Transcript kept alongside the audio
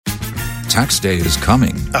Tax day is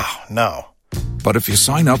coming. Oh, no. But if you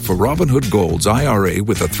sign up for Robinhood Gold's IRA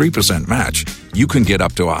with a 3% match, you can get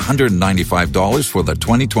up to $195 for the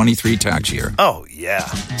 2023 tax year. Oh, yeah.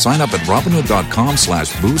 Sign up at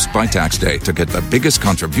Robinhood.com/boost by tax day to get the biggest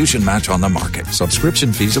contribution match on the market.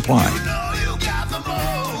 Subscription fees apply.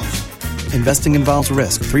 Investing involves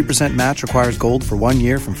risk. 3% match requires gold for 1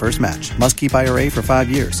 year from first match. Must keep IRA for 5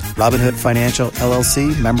 years. Robinhood Financial,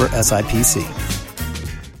 LLC, member SIPC.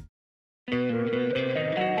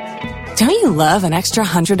 Don't you love an extra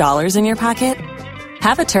 $100 in your pocket?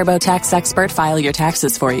 Have a TurboTax expert file your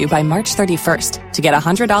taxes for you by March 31st to get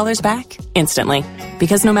 $100 back instantly.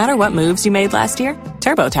 Because no matter what moves you made last year,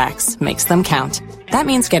 TurboTax makes them count. That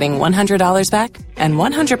means getting $100 back and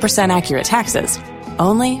 100% accurate taxes.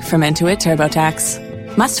 Only from Intuit TurboTax.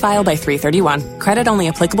 Must file by 3/31. Credit only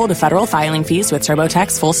applicable to federal filing fees with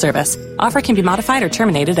TurboTax full service. Offer can be modified or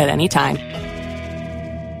terminated at any time.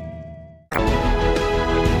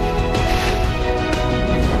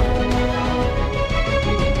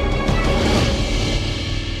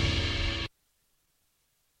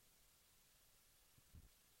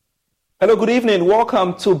 Hello, good evening.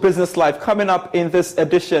 Welcome to Business Live. Coming up in this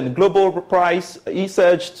edition, global price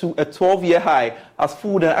surged to a 12-year high as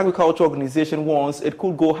Food and Agriculture Organization warns it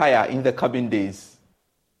could go higher in the coming days.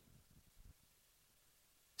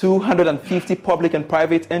 250 public and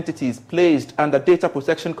private entities placed under Data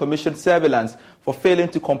Protection Commission surveillance for failing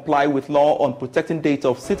to comply with law on protecting data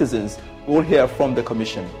of citizens. We'll hear from the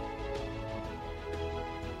Commission.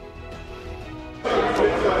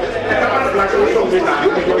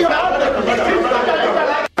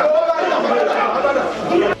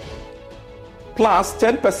 Plus,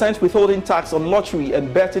 10% withholding tax on lottery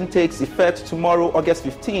and betting takes effect tomorrow, August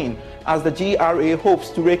 15, as the GRA hopes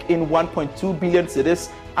to rake in 1.2 billion cedis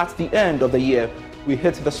at the end of the year. We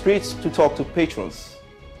hit the streets to talk to patrons.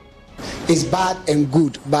 It's bad and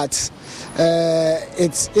good, but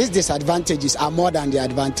its disadvantages are more than the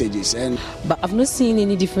advantages. But I've not seen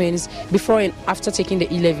any difference before and after taking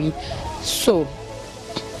the e-levy. So,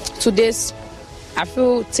 to this, I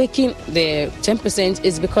feel taking the 10%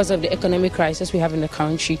 is because of the economic crisis we have in the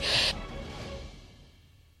country.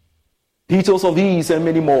 Details of these and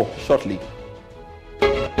many more shortly.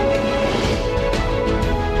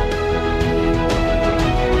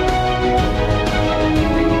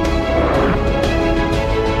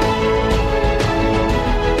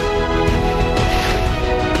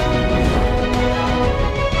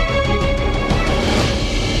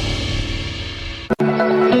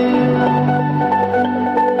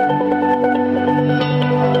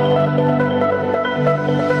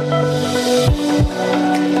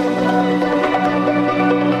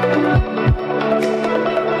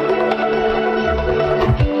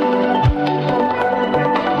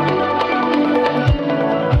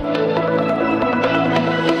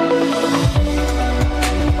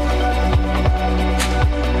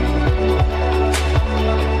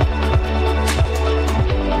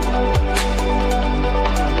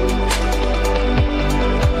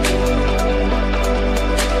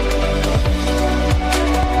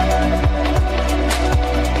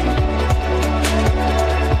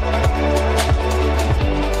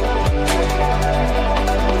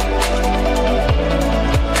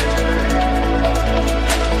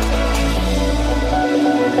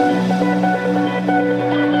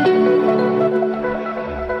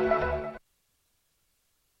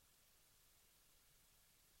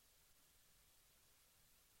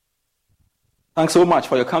 Thanks so much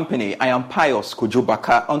for your company. I am Pius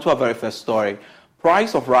Kujubaka. On to our very first story.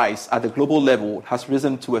 Price of rice at the global level has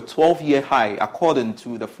risen to a 12-year high according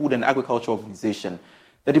to the Food and Agriculture Organization.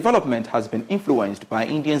 The development has been influenced by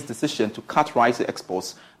India's decision to cut rice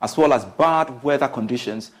exports as well as bad weather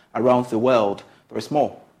conditions around the world. There is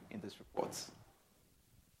more in this report.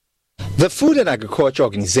 The Food and Agriculture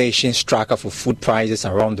Organization's tracker for food prices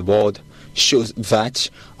around the world shows that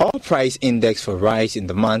oil price index for rice in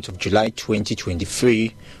the month of July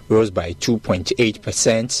 2023 rose by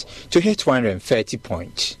 2.8% to hit 130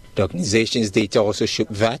 points. The organization's data also showed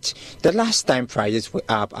that the last time prices were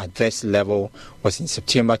up at this level was in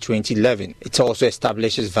September 2011. It also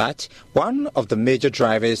establishes that one of the major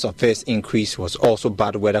drivers of this increase was also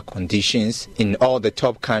bad weather conditions in all the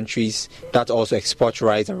top countries that also export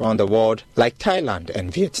rice around the world, like Thailand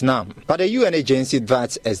and Vietnam. But the UN agency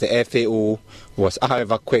that, as the FAO, was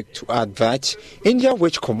however quick to add that India,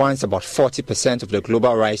 which commands about 40% of the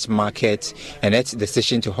global rice market, and its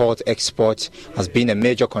decision to halt export has been a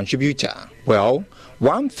major contributor. Well,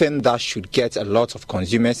 One thing that should get a lot of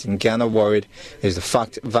consumers in Ghana worried is the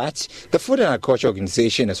fact that the Food and Agriculture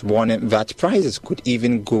Organization is warning that prices could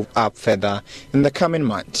even go up further in the coming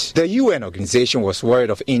months. The UN organization was worried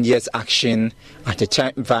of India's action at a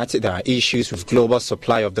time that there are issues with global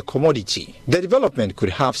supply of the commodity. The development could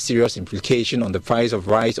have serious implications on the price of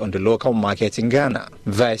rice on the local market in Ghana.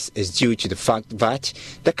 This is due to the fact that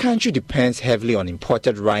the country depends heavily on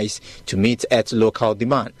imported rice to meet its local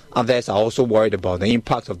demand. Others are also worried about the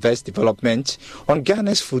impact of this development on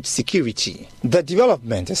Ghana's food security. The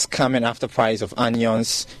development is coming after price of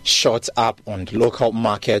onions shot up on the local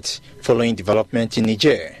market following development in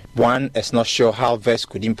Niger. One is not sure how this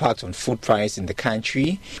could impact on food price in the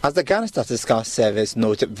country, as the Ghana Statistical Service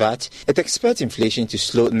noted that it expects inflation to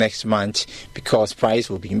slow next month because price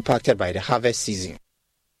will be impacted by the harvest season.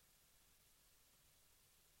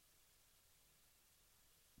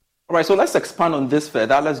 All right, so let's expand on this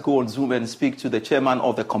further. Let's go on Zoom and speak to the chairman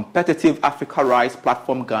of the Competitive Africa Rice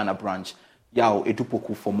Platform Ghana branch, Yao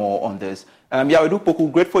Edupoku, for more on this. Yao Edupoku,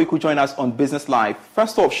 grateful you could join us on Business Live.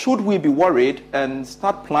 First off, should we be worried and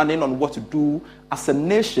start planning on what to do as a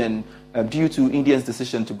nation due to India's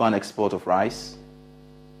decision to ban export of rice?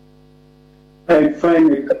 I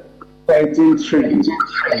find it quite intriguing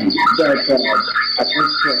that at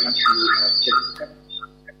this point we have to.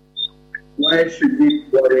 Why should we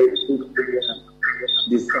worry if we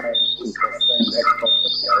decide to suspend export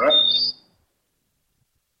of their rice?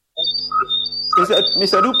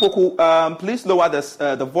 Mr. Edupoku, please lower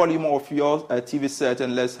the volume of your TV set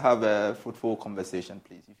and let's have a fruitful conversation,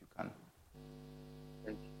 please, if you can.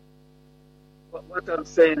 Thank you. What I'm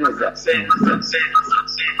saying is that.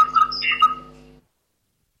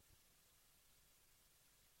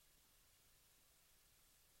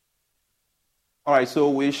 All right, so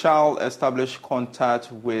we shall establish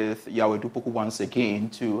contact with Yao Edupoku once again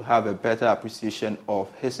to have a better appreciation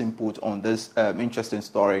of his input on this interesting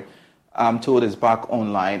story. I'm told it's back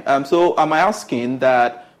online. So am I asking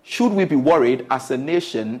that should we be worried as a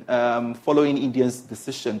nation following India's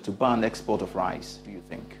decision to ban export of rice, do you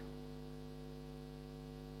think?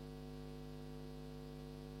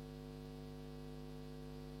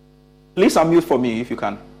 Please unmute for me if you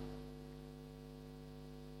can.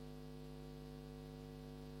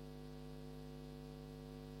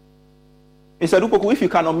 Mr. Edupoku, if you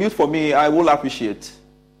can unmute for me, I will appreciate.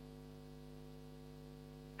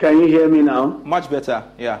 Can you hear me now? Much better,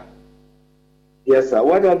 yeah. Yes, sir.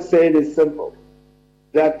 What I'm saying is simple.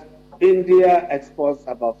 That India exports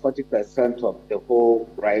about 40% of the whole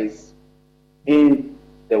rice in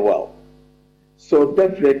the world. So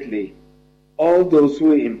definitely, all those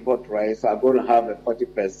who import rice are going to have a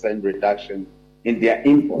 40% reduction in their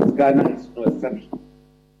imports. Ghana is no exception.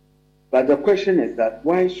 But the question is that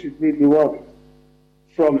why should we be worried?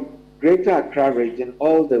 From Greater Accra region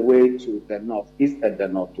all the way to the northeast and the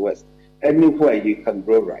northwest, anywhere you can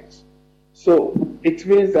grow rice. So it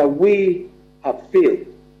means that we have failed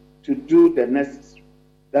to do the necessary.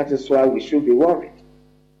 That is why we should be worried.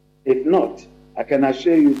 If not, I can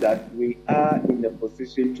assure you that we are in a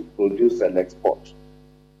position to produce and export.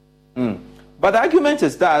 But the argument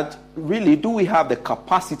is that, really, do we have the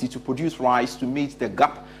capacity to produce rice to meet the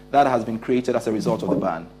gap that has been created as a result of the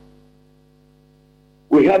ban?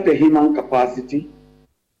 We have the human capacity.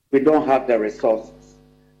 We don't have the resources.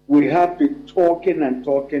 We have been talking and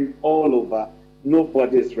talking all over.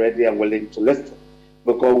 Nobody is ready and willing to listen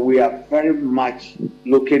because we are very much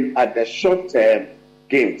looking at the short-term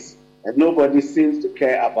gains. And nobody seems to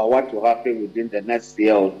care about what will happen within the next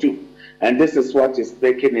year or two. And this is what is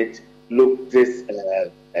making it look this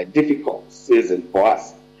difficult season for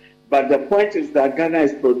us. But the point is that Ghana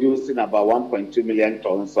is producing about 1.2 million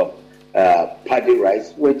tons of paddy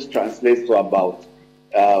rice, which translates to about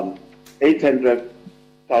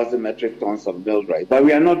 800,000 metric tons of milled rice. But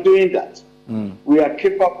we are not doing that. We are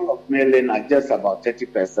capable of milling at just about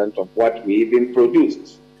 30% of what we even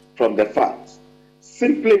produced from the farms,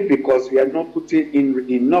 simply because we are not putting in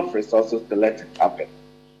enough resources to let it happen.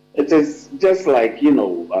 It is just like,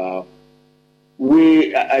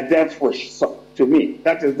 we are deaf wish. So to me,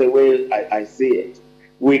 that is the way I see it.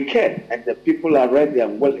 We can, and the people are ready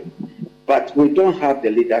and willing, but we don't have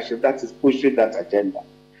the leadership that is pushing that agenda.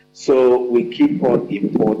 So we keep on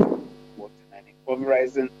importing and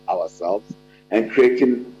impoverizing ourselves and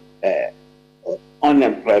creating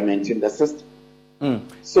unemployment in the system.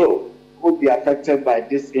 So we would be affected by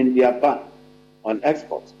this India ban on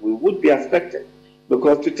exports. We would be affected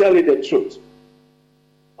because, to tell you the truth,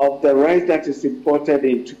 of the rice that is imported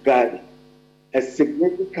into Ghana, a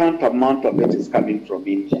significant amount of it is coming from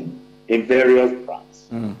India in various brands.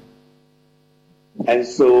 And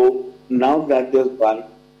so now that this ban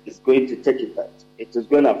is going to take effect, it is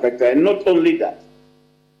going to affect it. And not only that,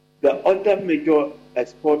 the other major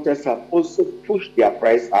exporters have also pushed their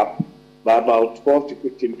price up by about 12 to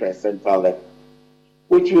 15% per level,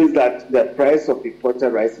 which means that the price of imported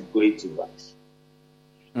rice is going to rise.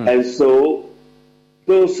 And so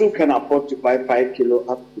those who can afford to buy 5 kilo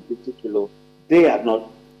up to 50 kilo, they are not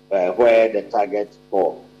where the target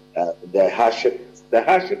for the hardship is. The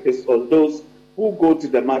hardship is on those who go to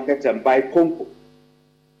the market and buy kompo.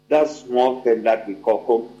 That small thing that we call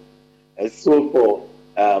kompo. And so for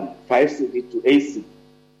 5 cedi to 8 cedi,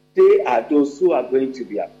 they are those who are going to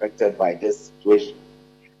be affected by this situation.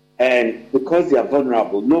 And because they are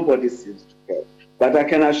vulnerable, nobody seems to care. But I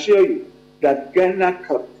can assure you that Ghana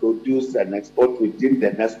can produce and export within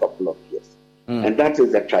the next couple of years. And that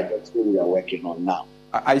is the trajectory we are working on now.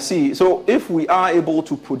 I see. So if we are able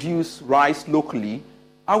to produce rice locally,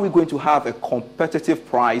 are we going to have a competitive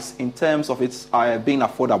price in terms of its being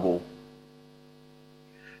affordable?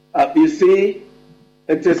 You see,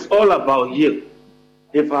 it is all about yield.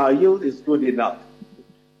 If our yield is good enough,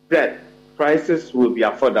 then prices will be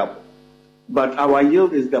affordable. But our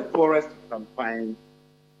yield is the poorest we can find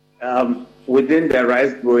within the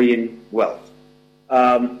rice growing wealth.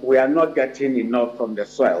 We are not getting enough from the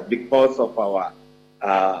soil because of our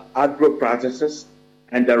agro practices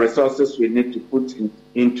and the resources we need to put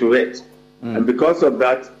into it. And because of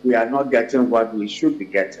that, we are not getting what we should be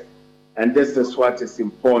getting. And this is what is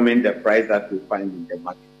informing the price that we find in the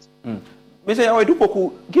market. Mr. Yawedu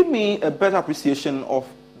Poku, give me a better appreciation of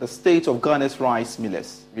the state of Ghana's rice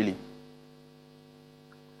millers, really.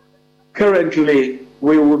 Currently,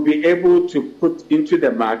 we will be able to put into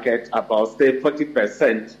the market about, say,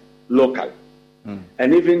 40% local.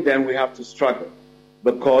 And even then, we have to struggle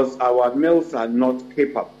because our mills are not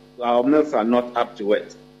capable. Our mills are not up to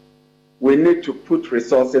it. We need to put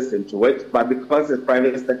resources into it, but because it's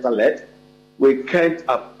private sector-led, we can't,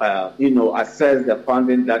 access the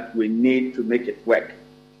funding that we need to make it work.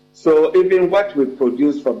 So even what we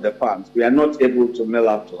produce from the farms, we are not able to mill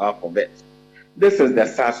up to half of it. This is the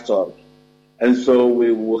sad story. And so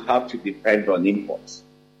we will have to depend on imports.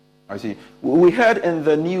 I see. We heard in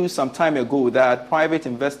the news some time ago that private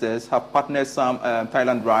investors have partnered some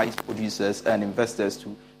Thailand rice producers and investors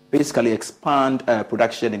to basically expand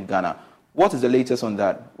production in Ghana. What is the latest on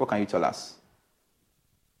that? What can you tell us?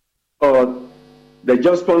 The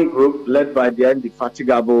Jospon Group, led by the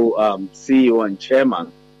indefatigable CEO and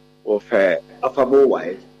chairman of Afabo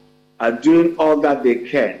White, are doing all that they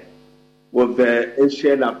can with the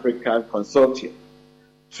Asian African Consortium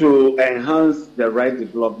to enhance the rice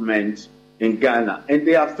development in Ghana. And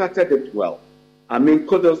they have started it well. I mean,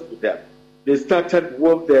 kudos to them. They started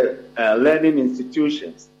with the learning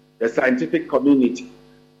institutions, the scientific community,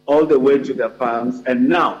 all the way to the farms. And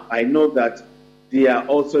now I know that they are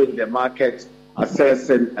also in the market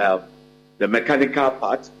assessing the mechanical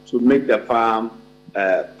part to make the farm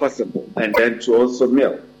possible and then to also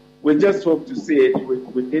mill. We just hope to see it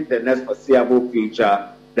within the next foreseeable future,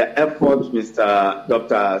 the effort Mr.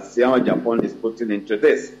 Dr. Sian Japon is putting into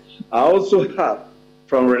this. I also have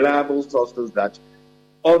from reliable sources that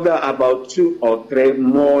other about 2 or 3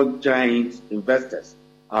 more giant investors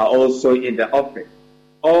are also in the offing,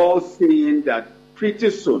 all seeing that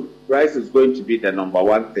pretty soon rice is going to be the number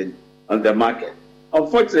one thing on the market.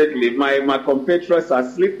 Unfortunately, my compatriots are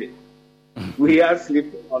sleeping. We are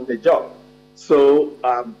sleeping on the job. So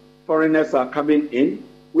foreigners are coming in.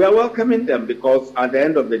 We are welcoming them because at the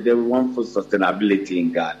end of the day, we want food sustainability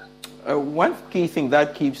in Ghana. One key thing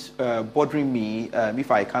that keeps bothering me,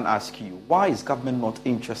 if I can ask you, why is government not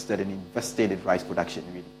interested in investing in rice production,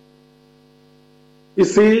 really? You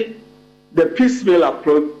see, the piecemeal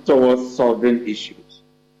approach towards solving issues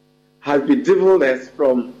has been developed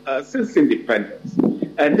from since independence.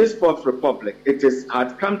 And this Fourth Republic,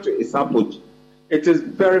 had come to its apogee. It is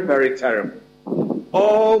very, very terrible.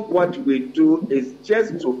 All what we do is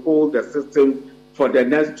just to hold the system for the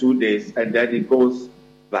next 2 days, and then it goes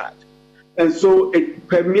bad. And so it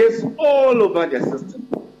permeates all over the system,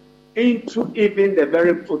 into even the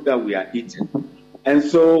very food that we are eating. And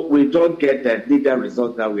so we don't get the needed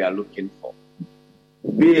results that we are looking for.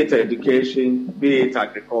 Be it education, be it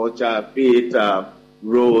agriculture, be it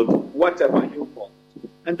road, whatever you want.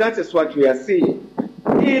 And that is what we are seeing.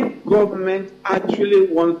 If government actually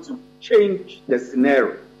wants to change the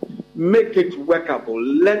scenario, make it workable,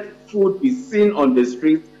 let food be seen on the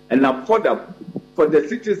streets and affordable for the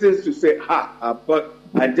citizens to say,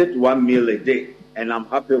 I did 1 meal a day and I'm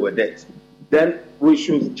happy with it, then we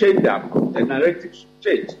should change that. The narrative should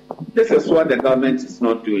change. This is what the government is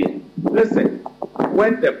not doing. Listen,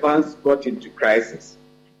 when the banks got into crisis,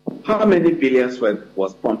 how many billions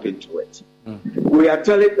was pumped into it? We are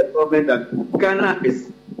telling the government that Ghana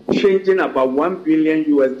is changing about $1 billion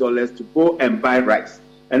to go and buy rice.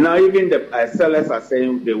 And now even the sellers are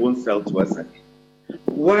saying they won't sell to us again.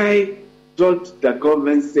 Why don't the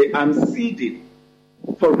government say, I'm seeding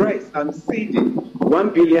for rice, I'm seeding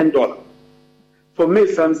 $1 billion. For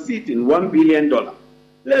maize, I'm seeding $1 billion.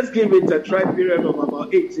 Let's give it a trial period of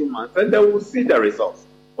about 18 months and then we'll see the results.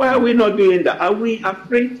 Why are we not doing that? Are we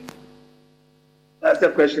afraid? That's the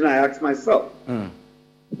question I ask myself.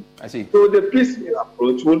 I see. So the piecemeal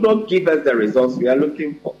approach will not give us the results we are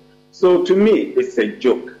looking for. So to me, it's a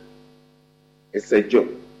joke. It's a joke.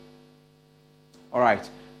 All right.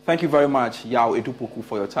 Thank you very much, Yao Edupoku,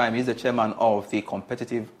 for your time. He's the chairman of the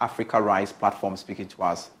Competitive Africa Rice Platform, speaking to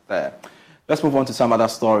us there. Let's move on to some other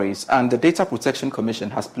stories. And the Data Protection Commission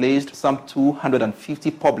has placed some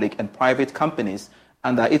 250 public and private companies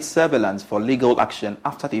under its surveillance for legal action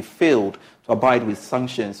after they failed to abide with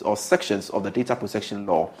sanctions or sections of the data protection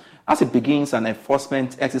law. As it begins an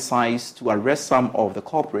enforcement exercise to arrest some of the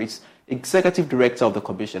culprits, Executive Director of the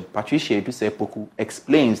Commission, Patricia Edusei-Poku,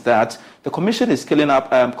 explains that the Commission is scaling up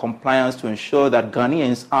compliance to ensure that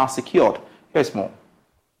Ghanaians are secured. Here's more.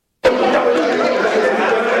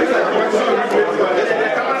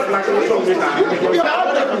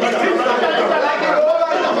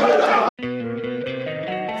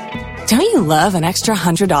 Don't you love an extra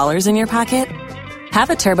 $100 in your pocket? Have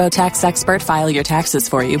a TurboTax expert file your taxes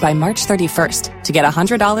for you by March 31st to get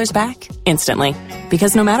 $100 back instantly.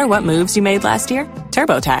 Because no matter what moves you made last year,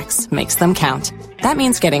 TurboTax makes them count. That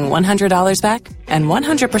means getting $100 back and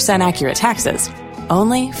 100% accurate taxes,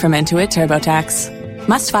 only from Intuit TurboTax.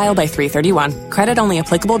 Must file by 3/31. Credit only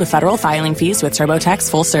applicable to federal filing fees with TurboTax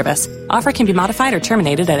full service. Offer can be modified or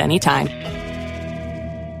terminated at any time.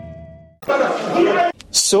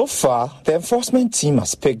 So far, the enforcement team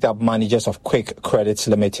has picked up managers of Quick Credits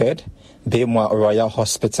Limited, Bemwa Royal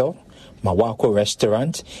Hospital, Mawako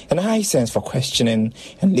Restaurant, and Hisense for questioning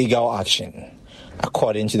and legal action.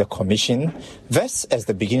 According to the Commission, this is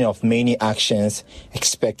the beginning of many actions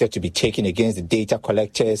expected to be taken against the data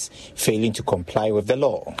collectors failing to comply with the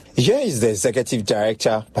law. Here is the Executive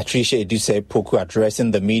Director, Patricia Edusei-Poku,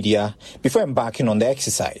 addressing the media before embarking on the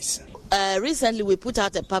exercise. Recently, we put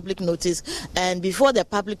out a public notice, and before the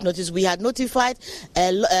public notice, we had notified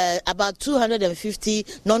about 250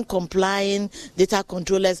 non-complying data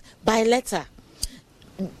controllers by letter,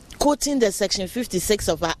 quoting the section 56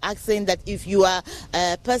 of our act, saying that if you are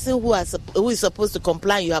a person who is supposed to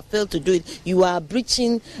comply, you have failed to do it, you are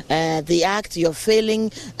breaching the act, you're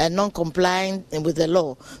failing non-complying with the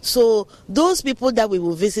law. So those people that we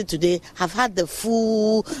will visit today have had the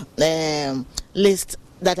full list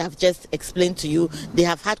that I've just explained to you. They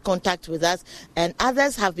have had contact with us, and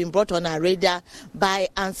others have been brought on our radar by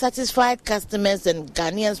unsatisfied customers and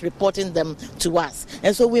Ghanaians reporting them to us.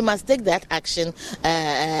 And so we must take that action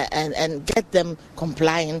and get them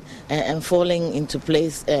complying and falling into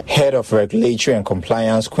place. Head of Regulatory and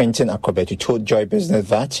Compliance, Quentin Akobeti, told Joy Business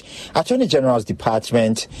that Attorney General's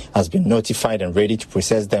Department has been notified and ready to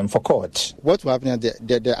process them for court. What will happen?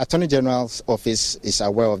 The Attorney General's office is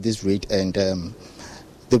aware of this raid, and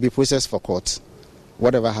they'll be processed for court.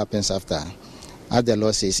 Whatever happens after, as the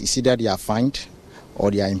law says, it's either they are fined or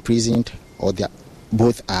they are imprisoned or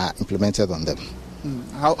both are implemented on them.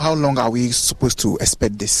 How long are we supposed to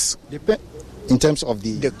expect this? In terms of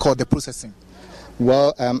the court, the processing?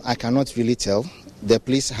 Well, I cannot really tell. The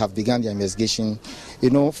police have begun their investigation.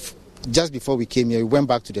 Just before we came here, we went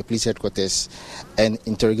back to the police headquarters and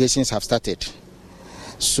interrogations have started.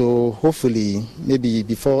 So hopefully, maybe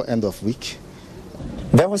before end of week.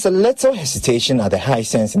 There was a little hesitation at the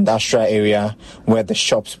Hisense industrial area where the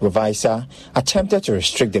shop's supervisor attempted to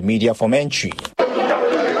restrict the media from entry.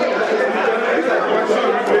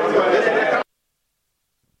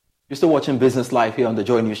 You're still watching Business Live here on the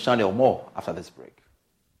Joy News Channel. More after this break.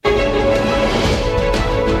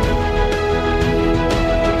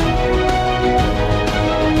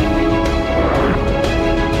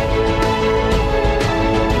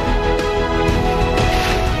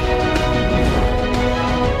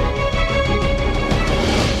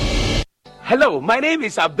 Hello, my name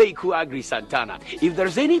is Abeku Agri Santana. If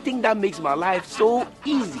there's anything that makes my life so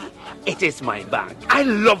easy, it is my bank. I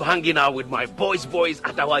love hanging out with my boys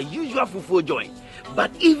at our usual fufu joint.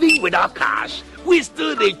 But even without cash, we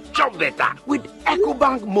still dey chop better with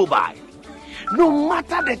EcoBank Mobile. No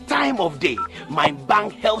matter the time of day, my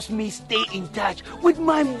bank helps me stay in touch with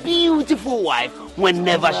my beautiful wife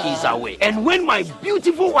whenever she's away. And when my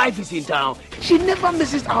beautiful wife is in town, she never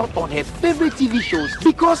misses out on her favorite TV shows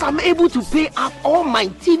because I'm able to pay up all my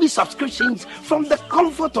TV subscriptions from the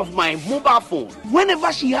comfort of my mobile phone.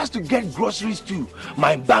 Whenever she has to get groceries too,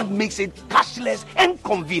 my bank makes it cashless and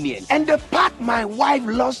convenient. And the part my wife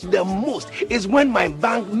loves the most is when my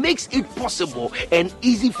bank makes it possible and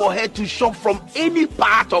easy for her to shop from any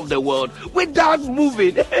part of the world without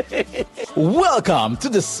moving. Welcome to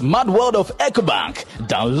the smart world of EcoBank.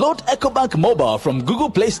 Download EcoBank Mobile from Google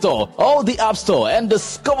Play Store or the App Store and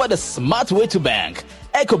discover the smart way to bank.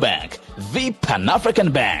 EcoBank, the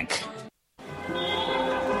Pan-African Bank.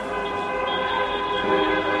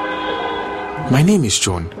 My name is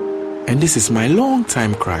John, and this is my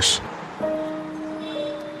long-time crush.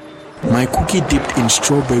 My cookie dipped in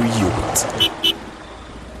strawberry yogurt.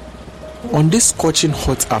 On this scorching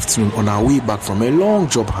hot afternoon on our way back from a long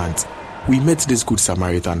job hunt, we met this good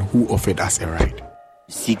Samaritan who offered us a ride.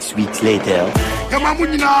 6 weeks later,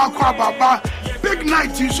 big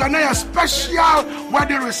night to Shania, special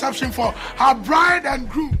wedding reception for her bride and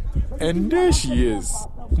groom. And there she is,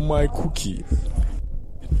 my cookie,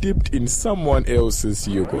 dipped in someone else's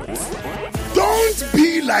yogurt. Don't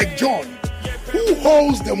be like John, who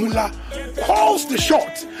holds the mullah, calls the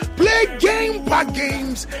shot. Play Game Pack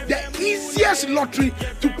Games, the easiest lottery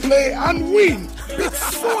to play and win. Pick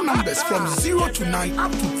 4 numbers from 0 to 9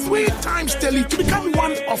 up to 3 times daily to become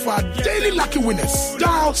one of our daily lucky winners.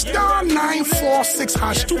 Dial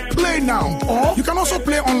 *946# to play now. Or you can also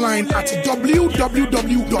play online at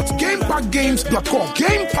www.gamepackgames.com.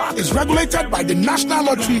 Game Pack is regulated by the National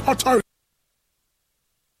Lottery Authority.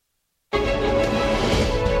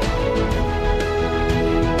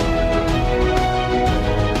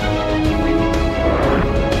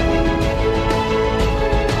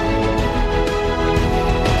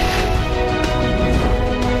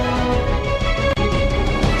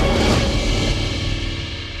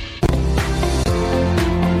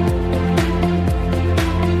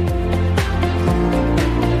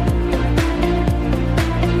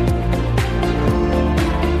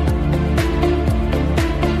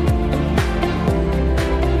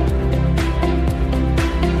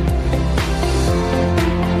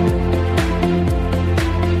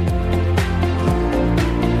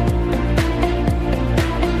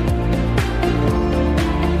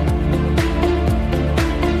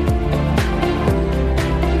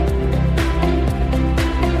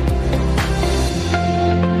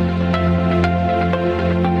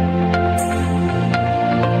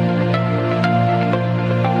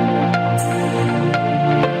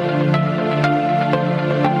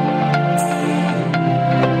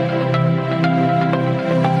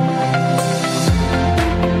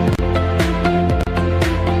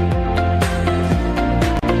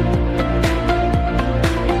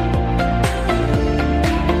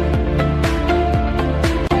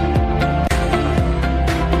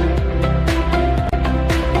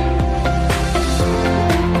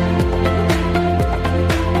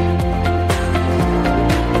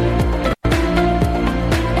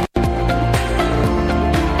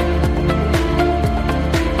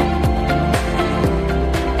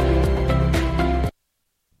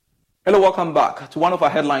 Hello, welcome back. To one of our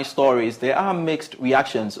headline stories, there are mixed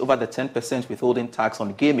reactions over the 10% withholding tax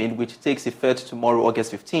on gaming, which takes effect tomorrow,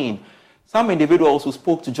 August 15. Some individuals who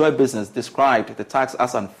spoke to Joy Business described the tax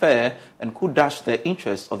as unfair and could dash the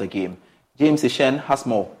interest of the game. James Ishen has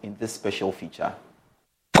more in this special feature.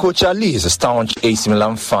 Coach Ali is a staunch AC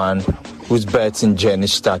Milan fan whose betting journey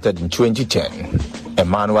started in 2010. A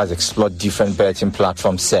man who has explored different betting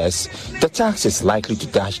platforms says the tax is likely to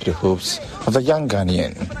dash the hopes of the young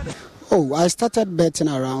Ghanaian. Oh, I started betting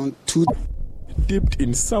around 2. Dipped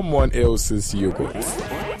in someone else's yogurt.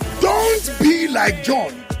 Don't be like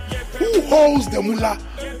John, who holds the mullah,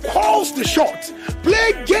 calls the shot.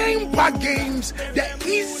 Play Game Pack Games, the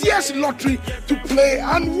easiest lottery to play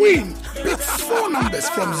and win. Pick 4 numbers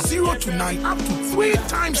from 0 to 9 up to 3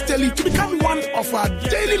 times daily to become one of our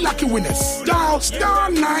daily lucky winners. Dial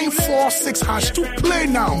 *946# to play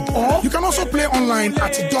now. Or you can also play online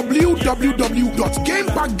at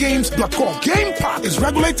www.gamepackgames.com. Game Pack is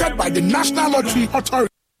regulated by the National Lottery Authority.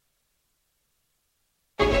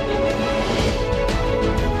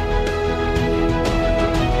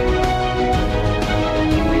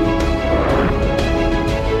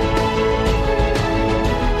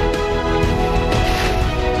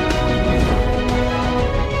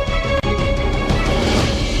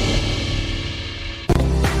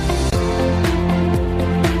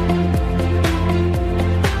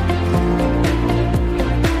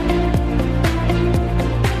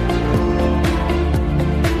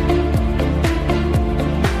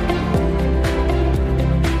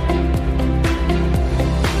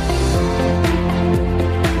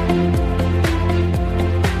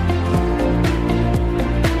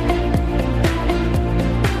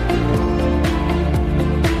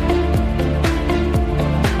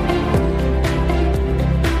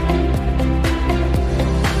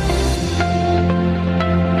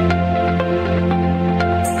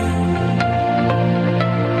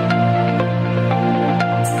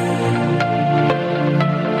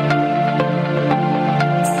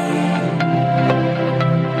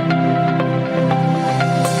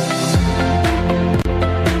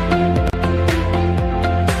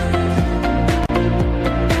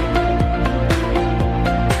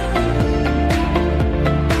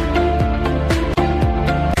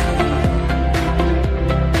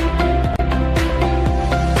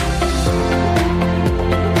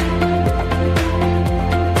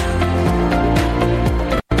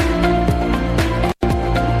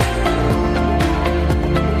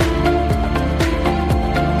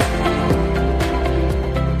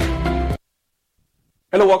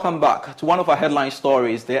 Welcome back. To one of our headline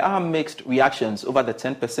stories, there are mixed reactions over the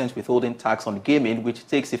 10% withholding tax on gaming, which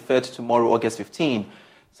takes effect tomorrow, August 15.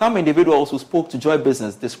 Some individuals who spoke to Joy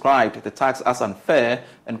Business described the tax as unfair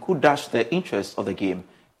and could dash the interest of the game.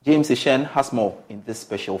 James Ishen has more in this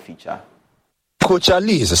special feature. Coach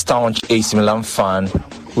Ali is a staunch AC Milan fan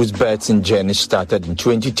whose betting journey started in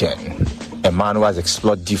 2010. A man who has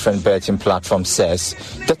explored different betting platforms says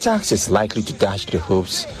the tax is likely to dash the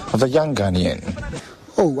hopes of the young Ghanaian.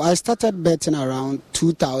 Oh, I started betting around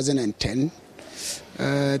 2010.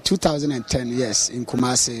 2010, yes, in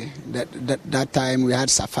Kumasi. That time we had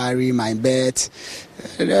Safari, My Bet,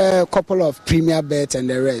 a couple of Premier Bet and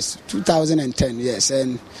the rest. 2010, yes,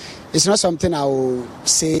 and it's not something I will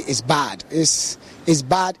say is bad. It's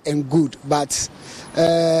bad and good, but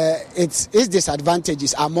its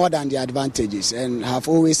disadvantages are more than the advantages. And I've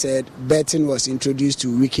always said betting was introduced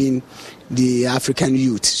to weaken the African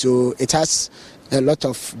youth, so it has a lot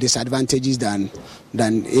of disadvantages than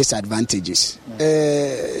its advantages.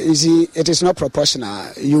 You see, it is not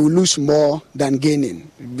proportional. You lose more than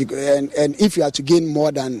gaining, and if you are to gain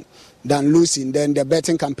more than losing, then the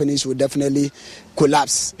betting companies will definitely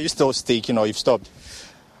collapse. Are you still staking or you've stopped?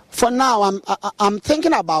 For now, I'm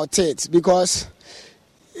thinking about it because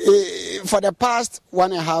for the past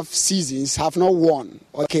 1.5 seasons, have not won.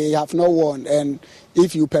 Okay, have not won, and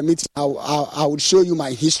if you permit, I would show you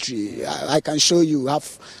my history. I can show you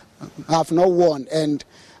have not won, and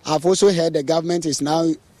I've also heard the government is now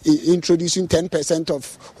introducing 10%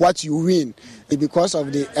 of what you win because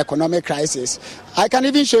of the economic crisis. I can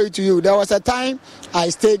even show it to you. There was a time I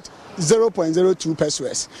staked 0.02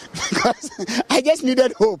 pesos because I just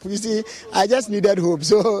needed hope. You see, I just needed hope.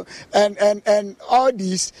 So and all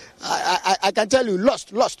these, I can tell you,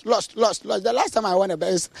 lost. The last time I won a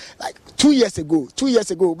bet is like 2 years ago.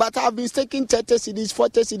 But I've been staking 30 cedis,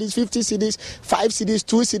 40 cedis, 50 cedis, 5 cedis,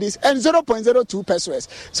 2 cedis, and 0.02 pesos.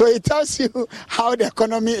 So it tells you how the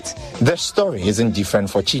economy. The story isn't different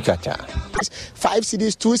for Chikata. 5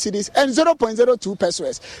 cedis, 2 cedis, and 0.02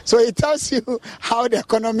 pesos. So it tells you how the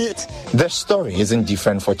economy. The story isn't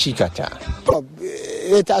different for Chikata.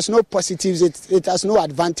 It has no positives, it has no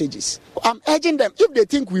advantages. I'm urging them, if they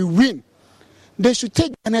think we win, they should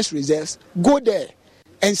take Ghana's reserves, go there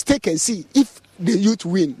and stake and see if the youth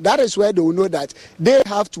win. That is where they will know that they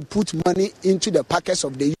have to put money into the pockets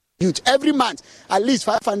of the youth. Every month, at least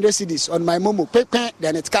 500 cedis on my Momo,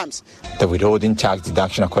 then it comes. The withholding tax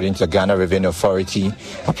deduction, according to the Ghana Revenue Authority,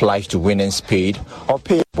 applies to winnings paid or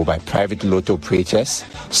payable by private lotto operators,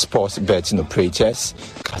 sports betting operators,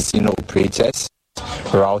 casino operators,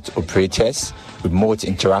 route operators, remote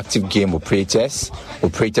interactive game operators,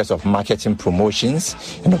 operators of marketing promotions,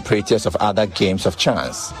 and operators of other games of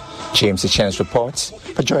chance. James Chance reports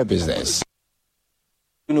for Joy Business.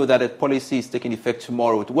 You know that the policy is taking effect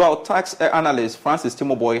tomorrow. Well, tax analyst Francis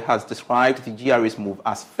Timoboy has described the GRA's move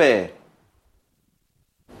as fair.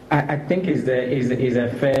 I think it's a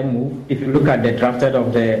fair move. If you look at the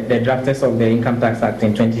drafters of the Income Tax Act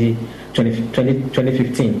in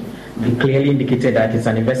 2015, it clearly indicated that it's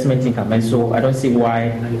an investment income, and so I don't see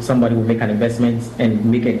why somebody will make an investment and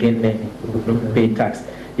make a gain then pay tax.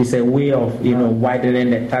 It's a way of widening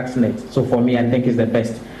the tax net. So for me, I think it's the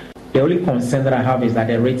best. The only concern that I have is that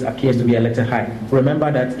the rate appears to be a little high.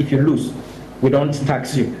 Remember that if you lose, we don't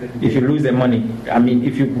tax you. If you lose the money,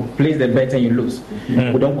 if you place the bet and you lose,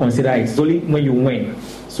 we don't consider it. It's only when you win.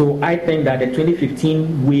 So I think that the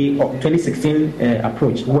 2015 way or 2016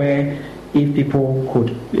 approach, where if people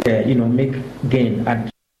could, make gain.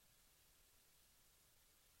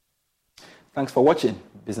 Thanks for watching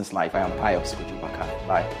Business Live. I am Pius Kujubaka.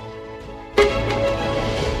 Bye.